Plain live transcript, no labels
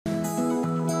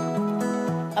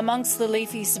Amongst the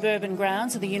leafy suburban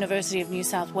grounds of the University of New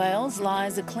South Wales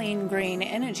lies a clean green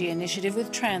energy initiative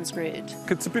with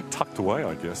Transgrid. It's a bit tucked away,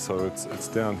 I guess, so it's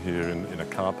down here in a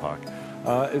car park.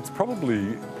 It's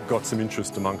probably got some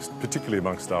interest particularly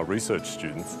amongst our research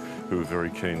students who are very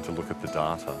keen to look at the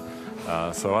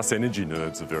data. So us energy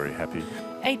nerds are very happy.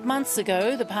 8 months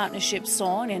ago, the partnership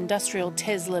saw an industrial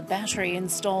Tesla battery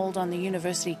installed on the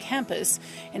university campus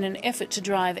in an effort to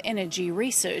drive energy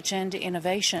research and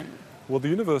innovation. Well, the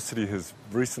university has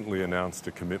recently announced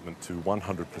a commitment to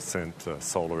 100%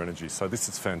 solar energy, so this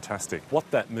is fantastic. What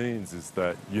that means is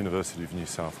that University of New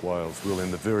South Wales will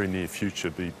in the very near future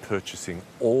be purchasing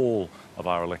all of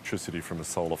our electricity from a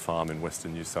solar farm in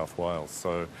Western New South Wales.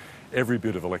 So every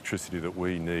bit of electricity that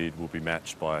we need will be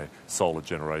matched by solar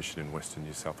generation in Western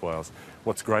New South Wales.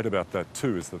 What's great about that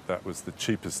too is that that was the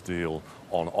cheapest deal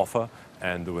on offer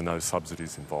and there were no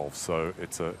subsidies involved, so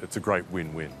it's a great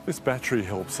win-win. This battery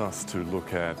helps us to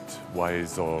look at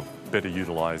ways of better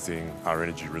utilising our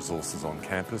energy resources on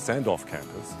campus and off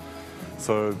campus.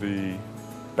 So the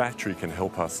battery can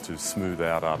help us to smooth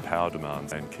out our power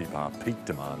demands and keep our peak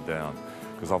demand down,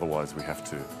 because otherwise we have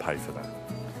to pay for that.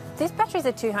 This battery is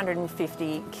a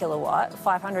 250 kilowatt,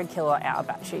 500 kilowatt hour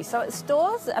battery, so it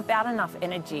stores about enough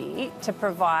energy to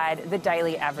provide the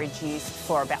daily average use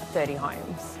for about 30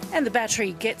 homes. And the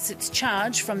battery gets its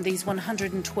charge from these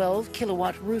 112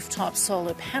 kilowatt rooftop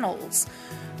solar panels.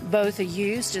 Both are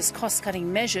used as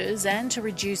cost-cutting measures and to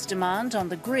reduce demand on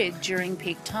the grid during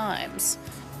peak times.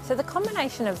 So the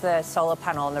combination of the solar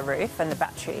panel on the roof and the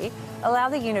battery allow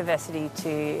the university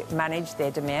to manage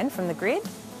their demand from the grid.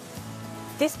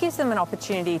 This gives them an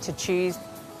opportunity to choose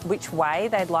which way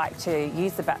they'd like to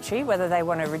use the battery, whether they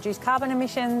want to reduce carbon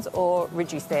emissions or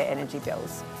reduce their energy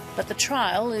bills. But the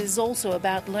trial is also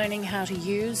about learning how to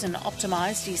use and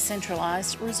optimise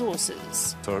decentralised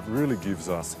resources. So it really gives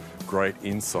us great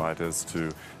insight as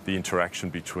to the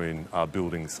interaction between our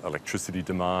building's electricity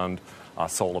demand, our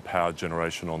solar power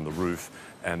generation on the roof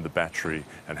and the battery,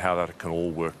 and how that can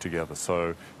all work together.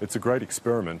 So it's a great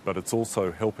experiment, but it's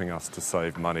also helping us to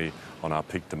save money on our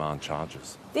peak demand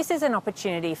charges. This is an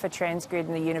opportunity for Transgrid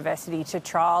and the university to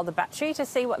trial the battery to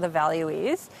see what the value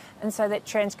is, and so that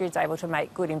Transgrid's able to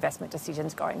make good investment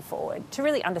decisions going forward, to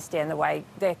really understand the way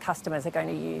their customers are going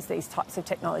to use these types of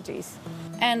technologies.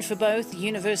 And for both the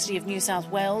University of New South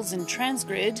Wales and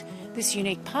Transgrid, this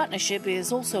unique partnership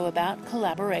is also about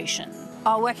collaboration.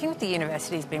 Working with the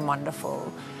university has been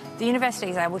wonderful. The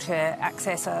university is able to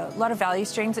access a lot of value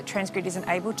streams that Transgrid isn't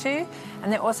able to,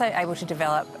 and they're also able to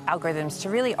develop algorithms to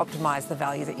really optimise the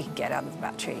value that you can get out of the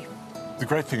battery. The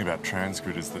great thing about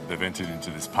Transgrid is that they've entered into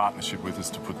this partnership with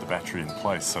us to put the battery in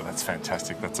place, so that's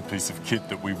fantastic. That's a piece of kit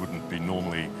that we wouldn't be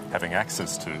normally having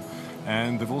access to.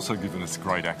 And they've also given us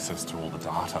great access to all the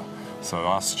data. So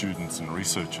our students and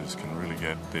researchers can really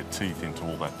get their teeth into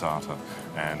all that data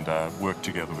and work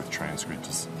together with Transgrid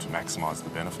to maximise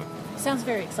the benefit. Sounds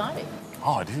very exciting.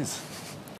 Oh, it is.